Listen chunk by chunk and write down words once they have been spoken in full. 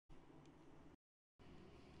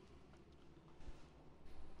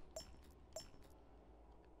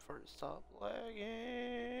for it to stop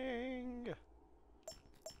lagging.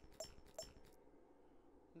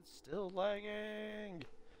 It's still lagging.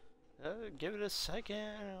 Give it a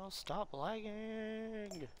second, it'll stop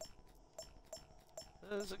lagging.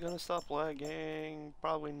 Is it gonna stop lagging?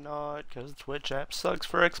 Probably not, because the Twitch app sucks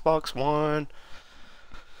for Xbox One.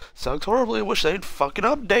 Sucks horribly. Wish they'd fucking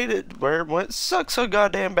update it where it went sucks so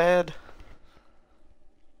goddamn bad.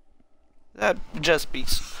 That just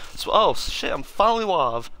beats. Oh shit, I'm finally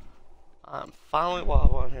live. I'm finally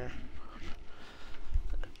live on here.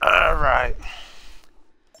 Alright.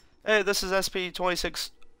 Hey, this is SP26.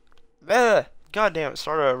 God damn it,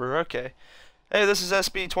 start over. Okay. Hey, this is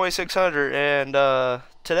SB2600, and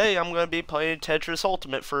today I'm going to be playing Tetris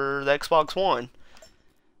Ultimate for the Xbox One.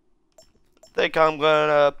 I think I'm going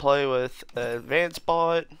to play with Advanced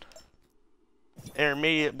Bot,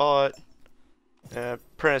 Intermediate Bot, and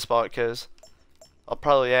Apprentice Bot, because I'll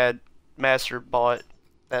probably add Master Bot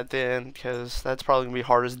at the end, because that's probably going to be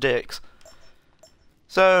hard as dicks.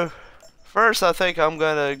 So, first I think I'm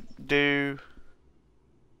going to do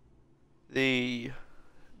the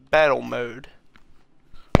battle mode.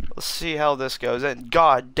 Let's see how this goes. And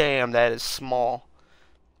god damn, that is small.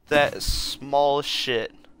 That is small as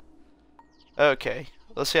shit. Okay,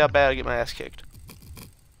 let's see how bad I get my ass kicked.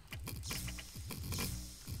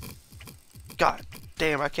 God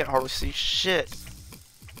damn, I can't hardly see shit.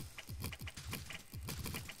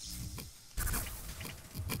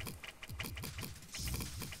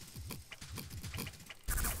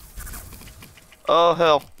 Oh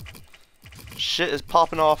hell. Shit is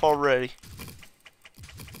popping off already.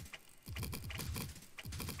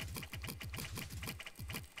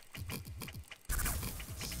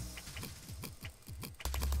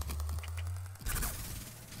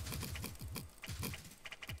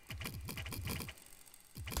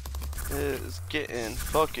 It is getting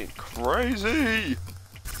fucking crazy.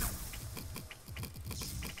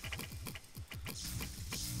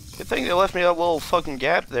 Good thing they left me that little fucking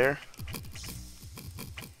gap there.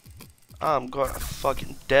 I'm gonna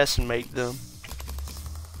fucking decimate them.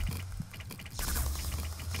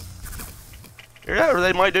 Hear that, or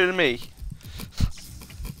they might do to me.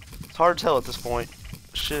 It's hard to tell at this point.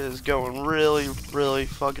 Shit is going really, really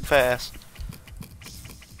fucking fast.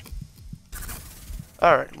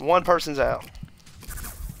 Alright, one person's out.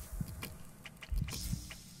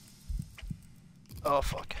 Oh,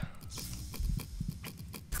 fuck.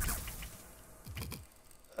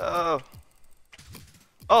 Oh.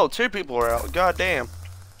 Oh, two people are out. God damn.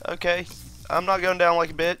 Okay. I'm not going down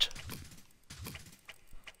like a bitch.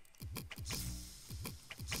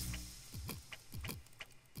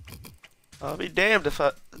 I'll be damned if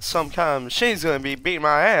some kind of machine's gonna be beating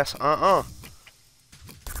my ass.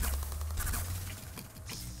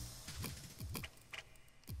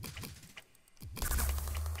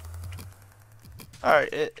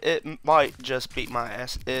 Alright, it might just beat my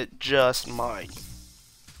ass. It just might.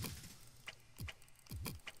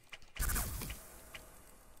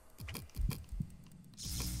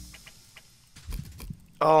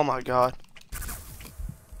 Oh my god.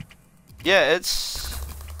 Yeah, it's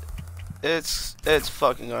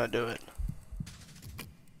fucking gonna do it.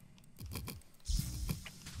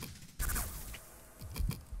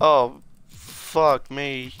 Oh, fuck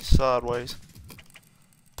me sideways.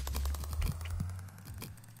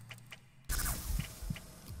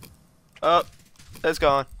 Oh, it's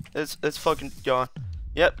gone. It's fucking gone.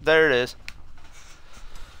 Yep, there it is.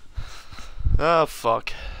 Oh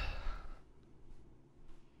fuck.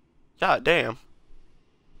 God damn.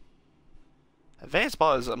 Advanced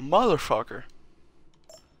Bot is a motherfucker.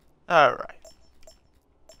 Alright.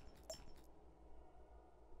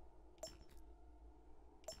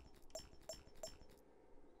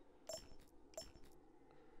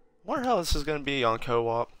 Wonder how this is gonna be on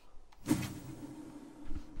co-op.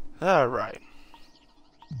 Alright.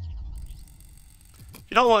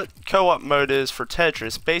 You know what co-op mode is for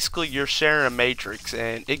Tetris? Basically, you're sharing a matrix,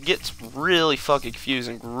 and it gets really fucking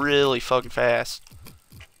confusing really fucking fast.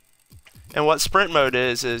 And what sprint mode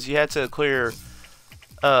is you have to clear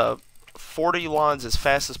 40 lines as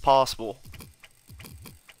fast as possible.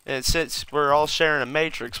 And since we're all sharing a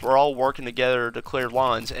matrix, we're all working together to clear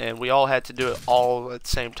lines, and we all had to do it all at the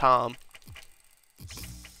same time.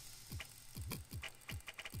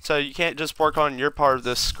 So you can't just work on your part of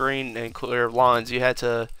the screen and clear lines. You had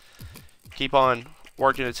to keep on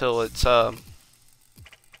working until it's oh,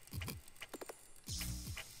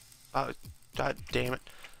 god damn it.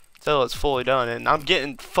 Until it's fully done. And I'm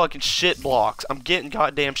getting fucking shit blocks. I'm getting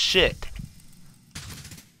goddamn shit.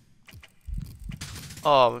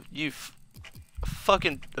 Oh, you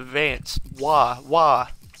fucking advanced. Why? Why?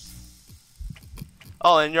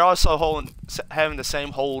 Oh, and you're also having the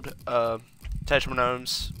same hold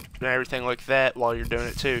tetronomes and everything like that while you're doing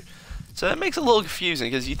it too. So that makes it a little confusing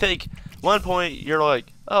because you think one point you're like,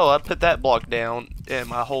 oh, I put that block down in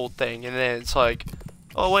my whole thing, and then it's like,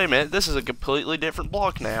 oh, wait a minute, this is a completely different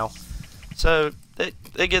block now. So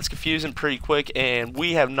it gets confusing pretty quick, and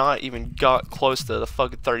we have not even got close to the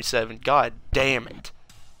fucking 37. God damn it.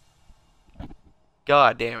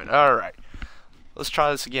 God damn it. Alright. Let's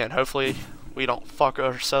try this again. Hopefully we don't fuck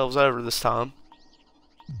ourselves over this time.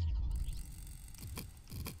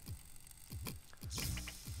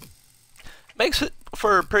 Makes it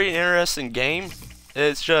for a pretty interesting game.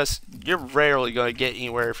 It's just, you're rarely going to get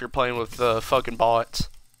anywhere if you're playing with fucking bots.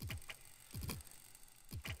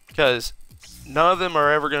 Because none of them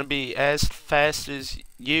are ever going to be as fast as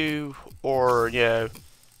you, or, you know,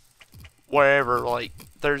 wherever. Like,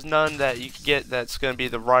 there's none that you can get that's going to be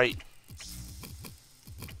the right,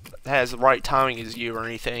 has the right timing as you or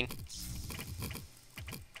anything.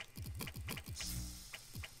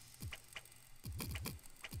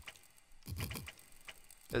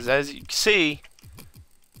 As you can see,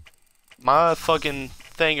 my fucking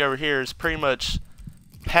thing over here is pretty much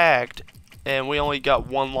packed, and we only got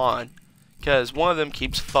one line, because one of them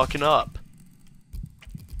keeps fucking up.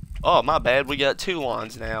 Oh, my bad, we got 2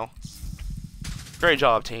 lines now. Great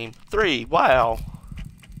job, team. 3, wow.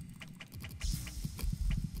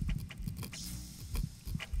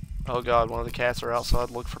 Oh god, one of the cats are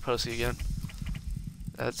outside looking for pussy again.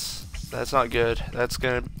 That's not good. That's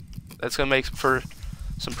gonna make for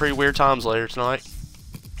some pretty weird times later tonight.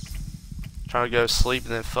 Trying to go to sleep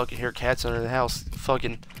and then fucking hear cats under the house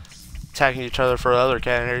fucking attacking each other for the other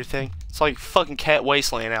cat and everything. It's like fucking cat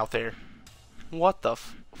wasteland out there. What the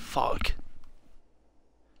fuck?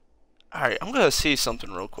 Alright, I'm gonna see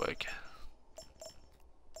something real quick.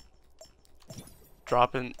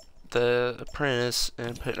 Dropping the apprentice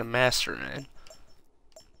and putting a master in.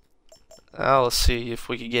 Now let's see if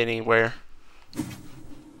we can get anywhere.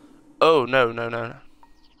 Oh, no, no, no, no.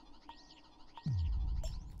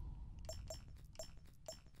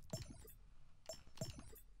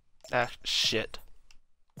 Ah, shit.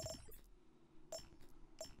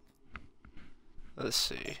 Let's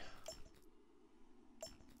see.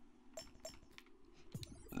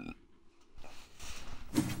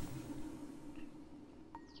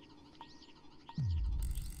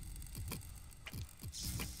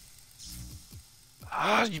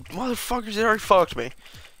 Ah, you motherfuckers, you already fucked me.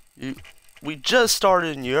 We just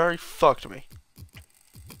started and you already fucked me.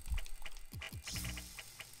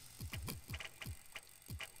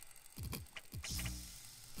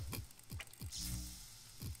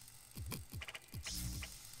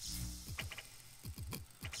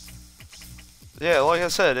 Yeah, like I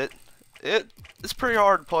said, it's pretty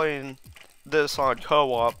hard playing this on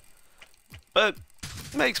co-op, but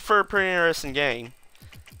it makes for a pretty interesting game.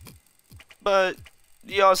 But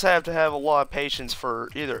you also have to have a lot of patience for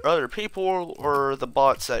either other people or the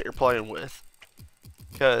bots that you're playing with.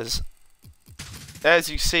 Because, as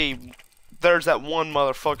you see, there's that one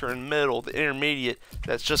motherfucker in the middle, the intermediate,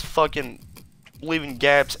 that's just fucking leaving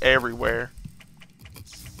gaps everywhere.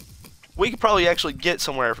 We could probably actually get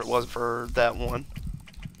somewhere if it wasn't for that one.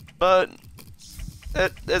 But,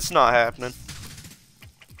 it's not happening.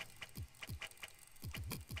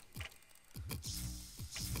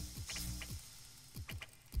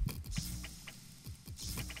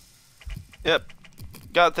 Yep,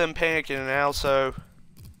 got them panicking now, so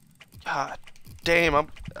god damn, I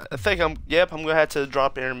think I'm gonna have to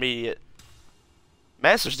drop intermediate.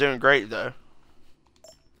 Master's doing great though.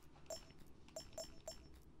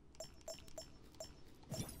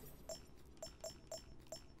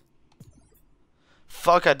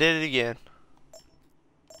 Fuck, I did it again.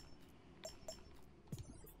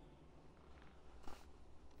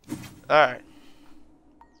 Alright.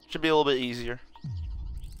 Should be a little bit easier.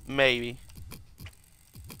 Maybe.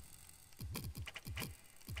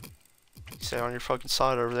 Stay on your fucking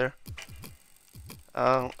side over there.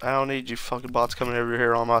 I don't need you fucking bots coming over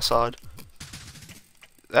here on my side.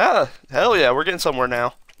 Ah, hell yeah, we're getting somewhere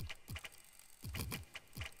now.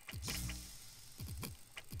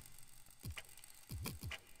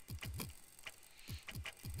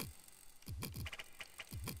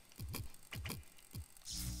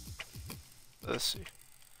 Let's see.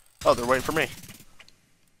 Oh, they're waiting for me.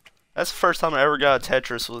 That's the first time I ever got a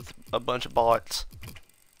Tetris with a bunch of bots.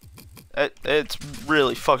 It's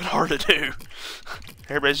really fucking hard to do.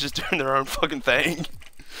 Everybody's just doing their own fucking thing.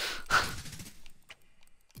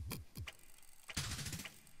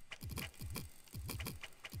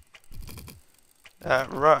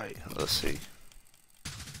 Right, let's see.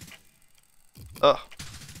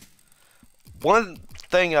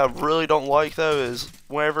 thing I really don't like though is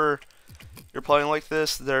whenever you're playing like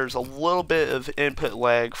this, there's a little bit of input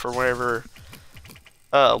lag for whenever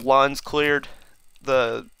lines cleared.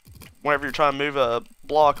 Whenever you're trying to move a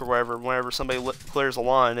block or whatever, whenever somebody clears a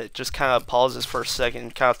line, it just kind of pauses for a second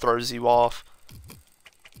and kind of throws you off.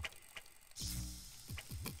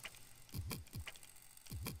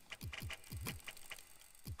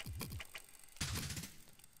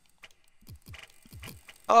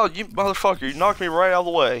 Oh, you motherfucker, you knocked me right out of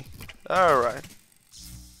the way. Alright.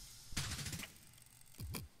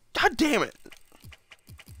 God damn it!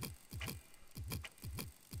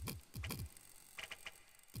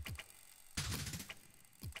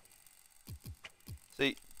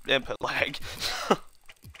 See, input lag.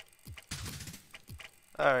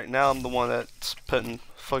 Alright, now I'm the one that's putting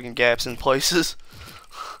fucking gaps in places.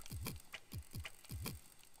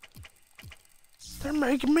 They're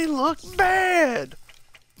making me look bad!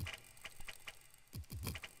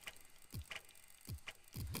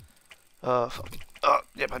 Fuck. Oh,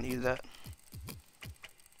 yep, I needed that.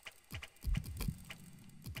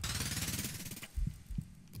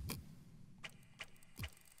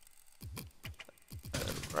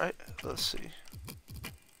 Right, let's see.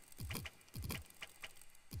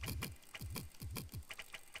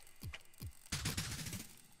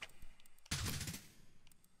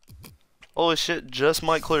 Holy shit, just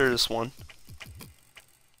might clear this one.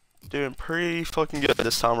 Doing pretty fucking good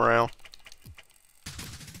this time around.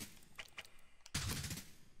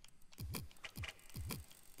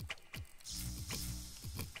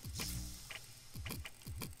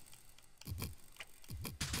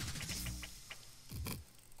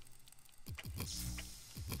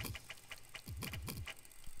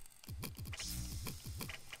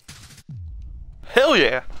 Hell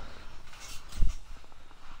yeah!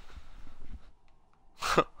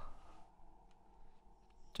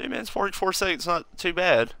 2 minutes 44 seconds, not too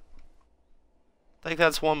bad. I think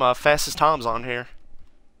that's one of my fastest times on here.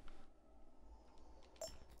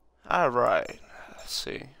 Alright, let's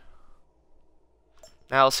see.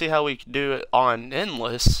 Now let's see how we can do it on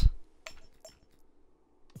endless.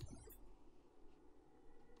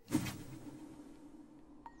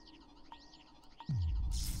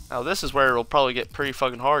 Now this is where it'll probably get pretty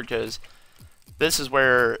fucking hard, because this is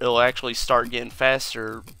where it'll actually start getting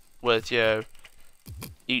faster with, you know,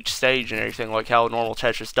 each stage and everything, like how normal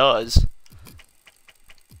Tetris does.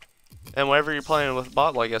 And whenever you're playing with a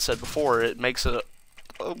bot, like I said before, it makes it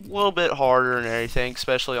a little bit harder and everything,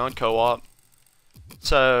 especially on co-op.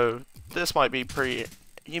 So this might be pretty...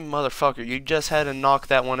 You motherfucker, you just had to knock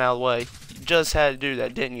that one out of the way. You just had to do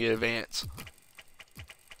that, didn't you, Advance?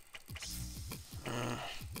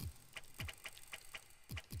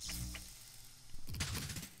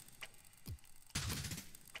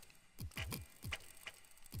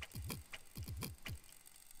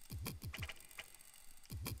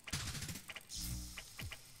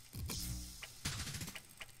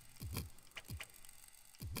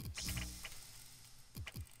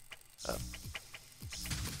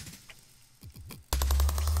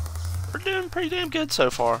 We're doing pretty damn good so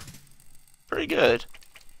far. Pretty good.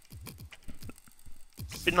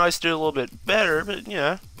 Be nice to do a little bit better, but you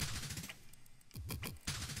know.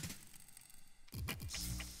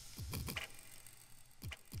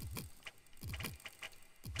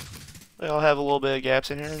 We all have a little bit of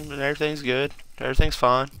gaps in here, but everything's good. Everything's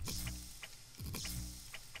fine.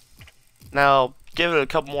 Now, give it a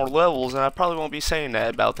couple more levels, and I probably won't be saying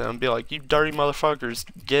that about them. Be like, you dirty motherfuckers,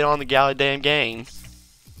 get on the goddamn game.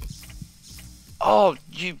 Oh,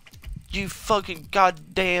 you fucking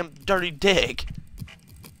goddamn dirty dick.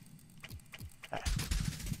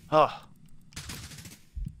 Oh.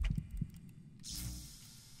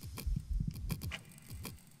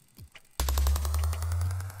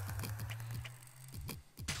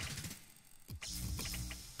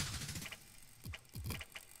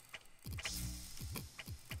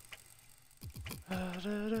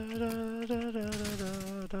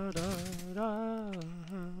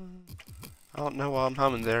 I don't know why I'm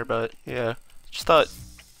humming there, but yeah, just thought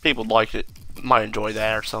people liked it, might enjoy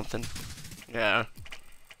that or something. Yeah.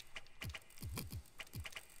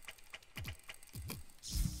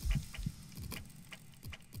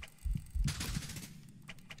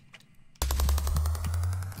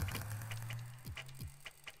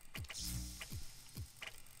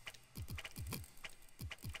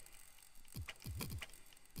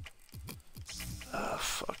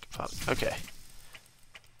 Fuck. Okay.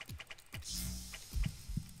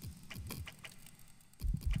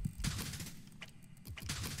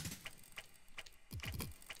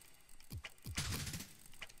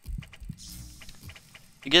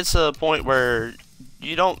 It gets to a point where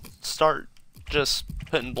you don't start just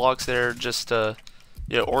putting blocks there just to,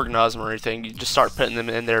 you know, organize them or anything. You just start putting them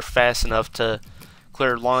in there fast enough to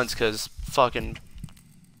clear lines, because fucking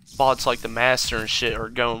bots like the Master and shit are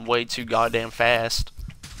going way too goddamn fast.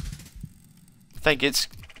 I think it's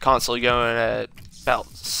constantly going at about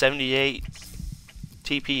 78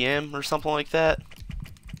 TPM or something like that.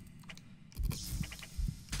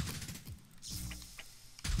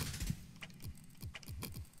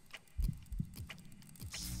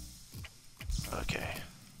 Okay.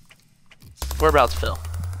 We're about to fail.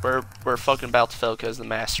 We're fucking about to fail because of the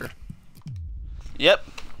Master. Yep.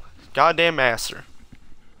 Goddamn Master.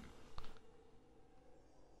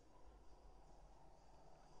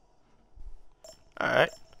 Alright.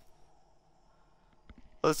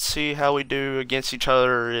 Let's see how we do against each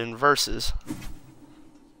other in verses.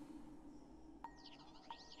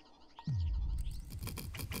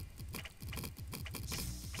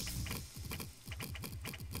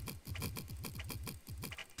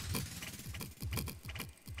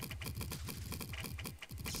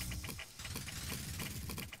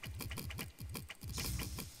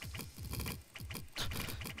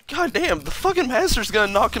 God damn, the fucking Master's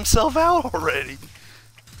gonna knock himself out already.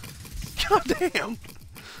 God damn.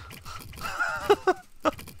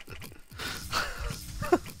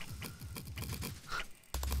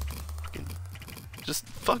 Just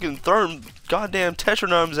fucking throwing goddamn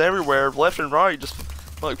tetronomes everywhere, left and right. Just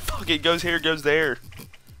like, fuck it, goes here, goes there.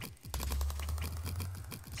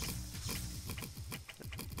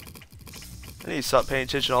 I need to stop paying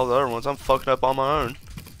attention to all the other ones. I'm fucking up on my own.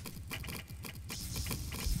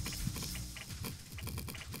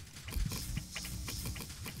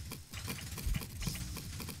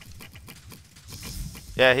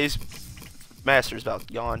 Yeah, his Master's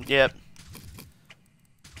about gone. Yep.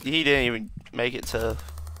 He didn't even make it to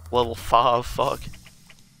level 5. Fuck.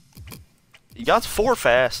 He got 4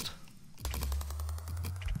 fast.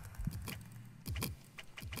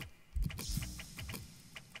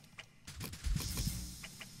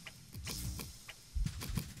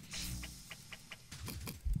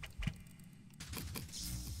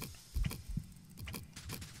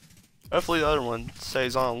 Hopefully the other one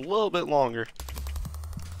stays on a little bit longer.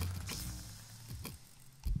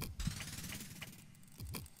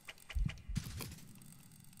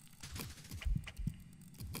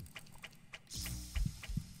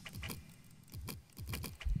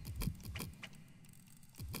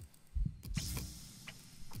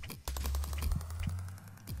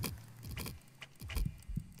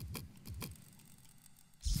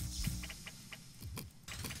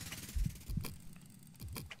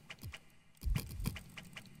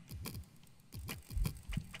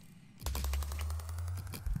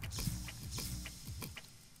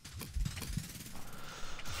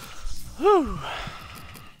 Whew.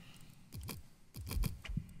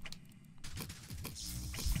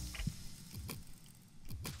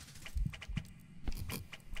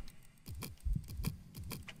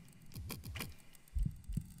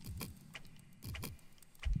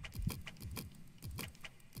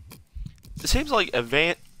 It seems like the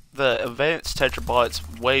advanced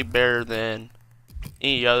Tetrabot's way better than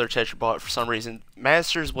any other Tetrabot for some reason.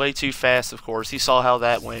 Master's way too fast, of course. He saw how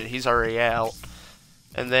that went. He's already out.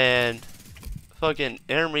 And then fucking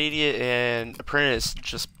Intermediate and Apprentice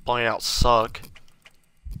just plain out suck.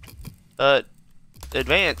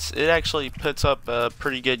 Advanced, it actually puts up a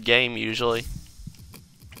pretty good game usually.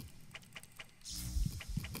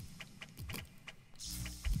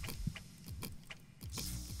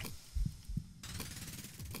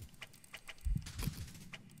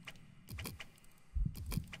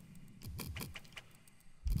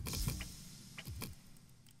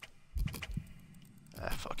 Ah,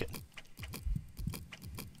 fuck it.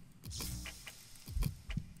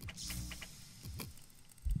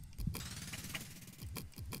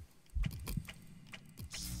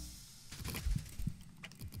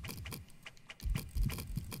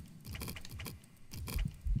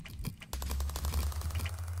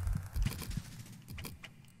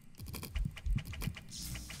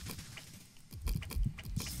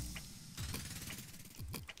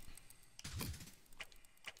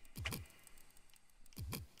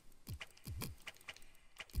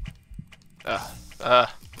 Uh.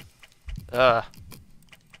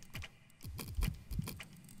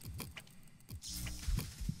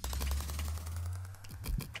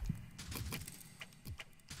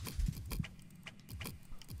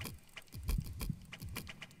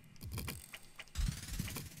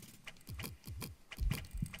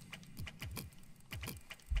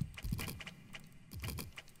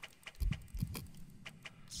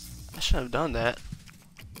 I shouldn't have done that.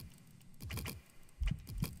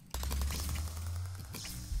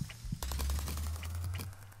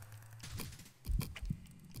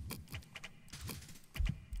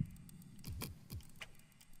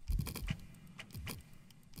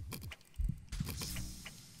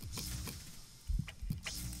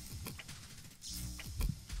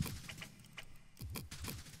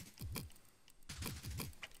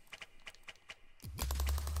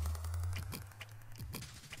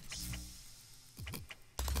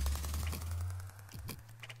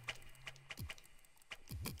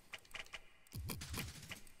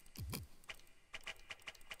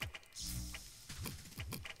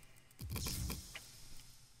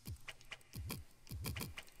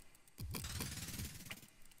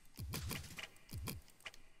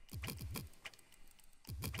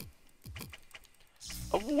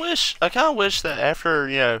 I kind of wish that after,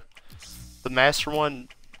 you know, the Master one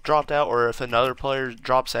dropped out, or if another player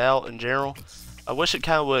drops out in general, I wish it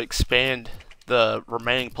kind of would expand the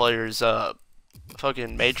remaining players'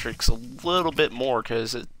 fucking matrix a little bit more,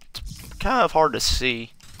 because it's kind of hard to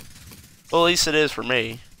see. Well, at least it is for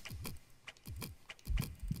me.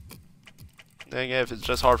 Then again, if it's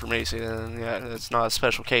just hard for me to see, then yeah, it's not a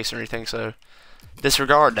special case or anything, so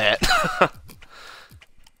disregard that.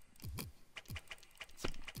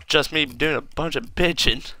 Just me doing a bunch of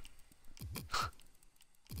bitching.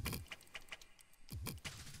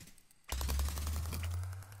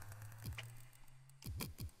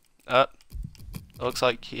 Looks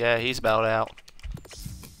like, yeah, he's about out.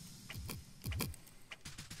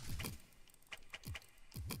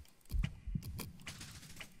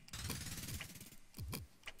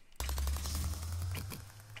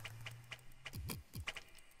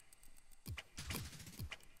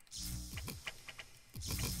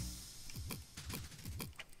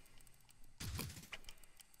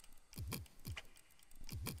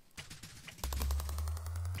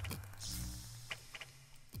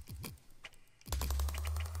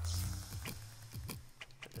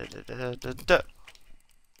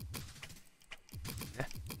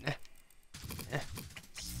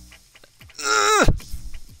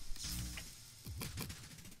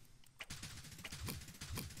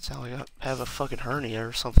 Sound like I have a fucking hernia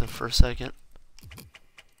or something for a second.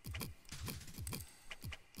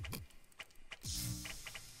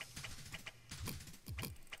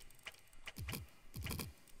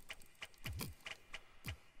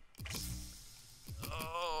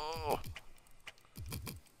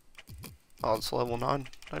 Oh, it's level 9?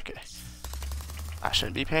 Okay. I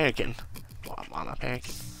shouldn't be panicking. Why am I not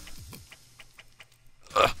panicking?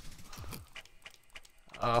 Ugh.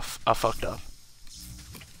 I fucked up.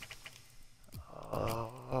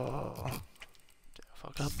 Did I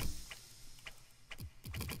fuck up?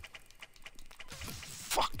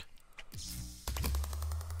 Fuck.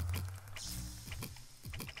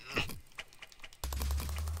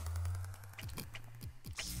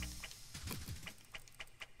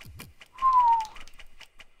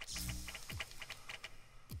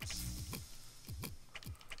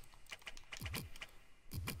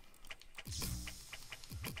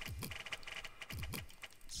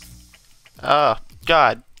 Oh,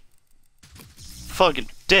 God. Fucking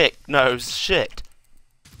dick nose shit.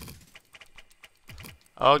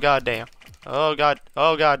 Oh, goddamn. Oh, God.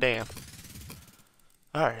 Oh, goddamn.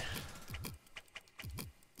 Alright.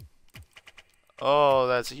 Oh,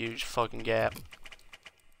 that's a huge fucking gap.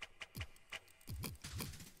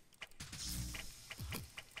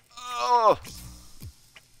 Oh.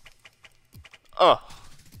 Oh.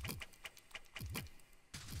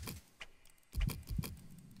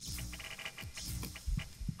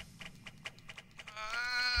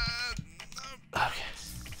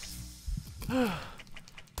 Okay.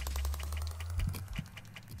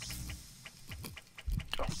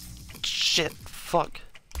 Oh, shit. Fuck.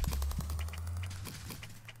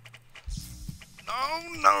 Oh,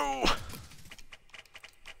 no.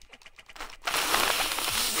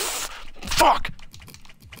 Fuck.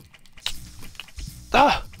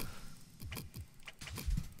 Ah.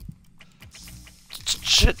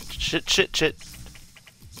 Shit, shit, shit, shit.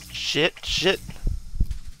 Shit, shit.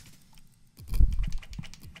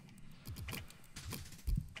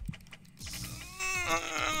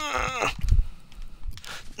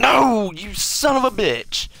 No, you son of a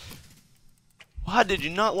bitch! Why did you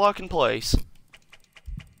not lock in place?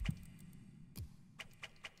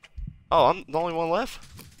 Oh, I'm the only one left?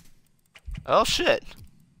 Oh, shit.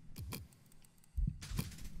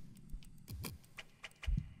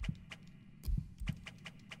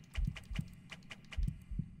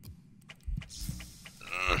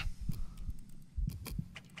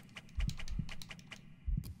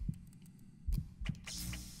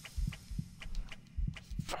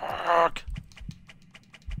 Fuck.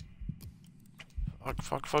 Fuck,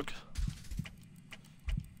 fuck, fuck.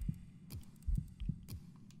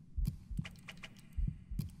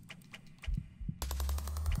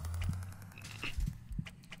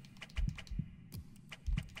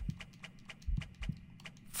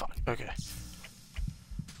 Fuck, okay.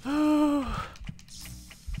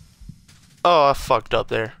 Oh, I fucked up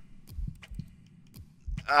there.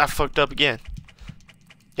 I fucked up again.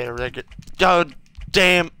 Get over there, get. God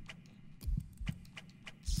damn.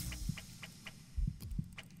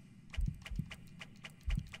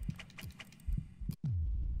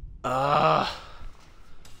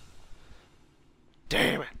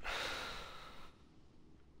 Damn it.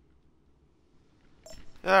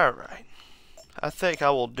 Alright. I think I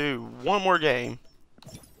will do one more game.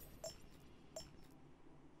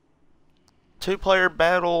 2-player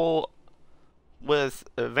battle with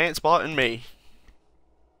Advanced Bot and me.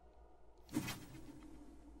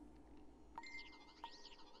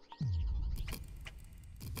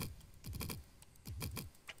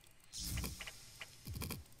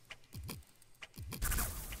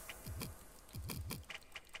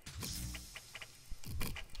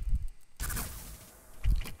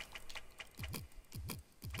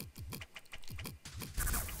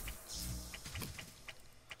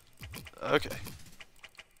 Okay.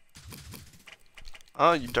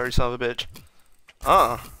 Oh, you dirty son of a bitch.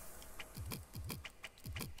 Oh.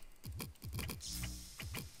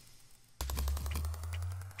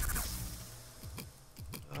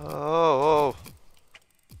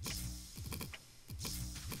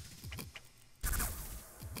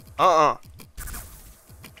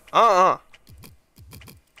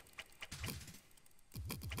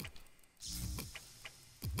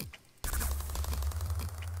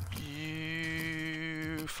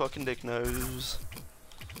 You fucking dick nose.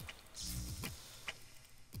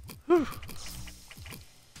 Whew.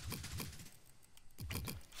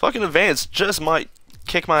 Fucking Advanced just might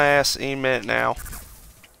kick my ass any minute now.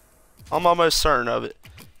 I'm almost certain of it.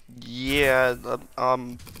 Yeah,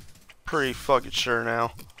 I'm pretty fucking sure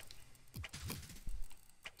now.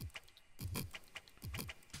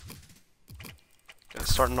 Gotta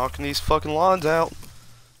start knocking these fucking lawns out.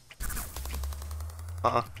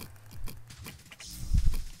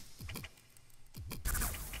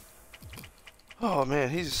 Oh man,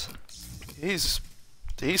 he's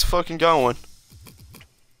fucking going.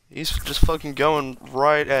 He's just fucking going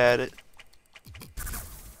right at it.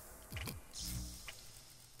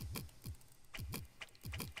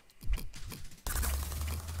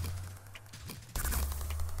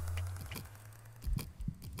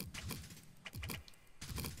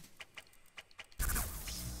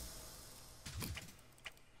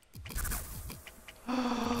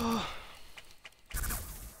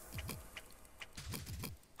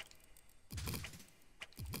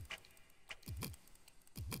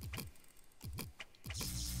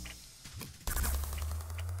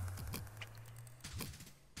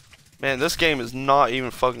 Man, this game is not even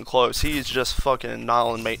fucking close. He's just fucking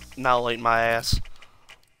annihilating my ass.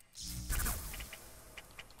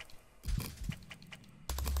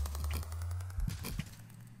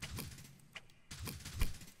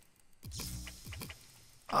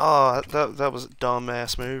 Oh, that was a dumb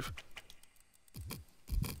ass move.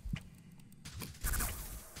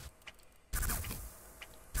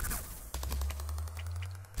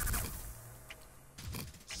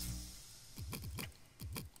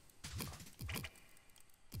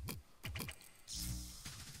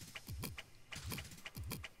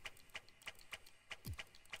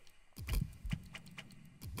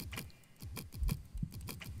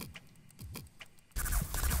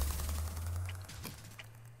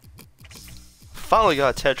 Finally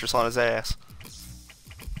got a Tetris on his ass.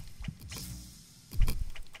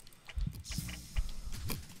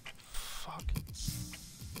 Fuck.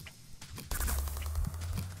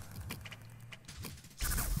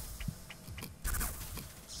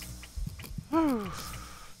 Whew.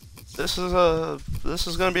 This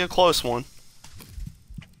is gonna be a close one.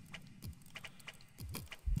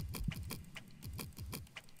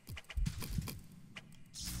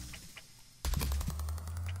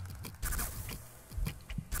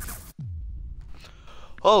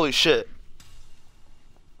 Holy shit.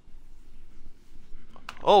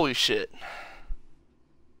 Holy shit.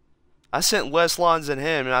 I sent less lines than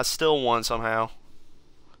him and I still won somehow.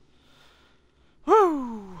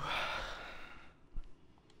 Woo!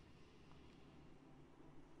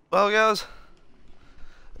 Well guys,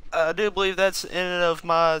 I do believe that's the end of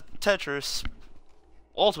my Tetris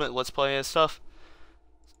Ultimate Let's Play and stuff.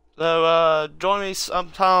 So, join me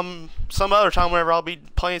some other time whenever I'll be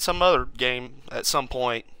playing some other game at some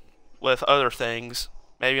point with other things.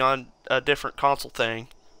 Maybe on a different console thing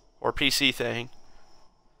or PC thing.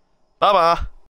 Bye-bye.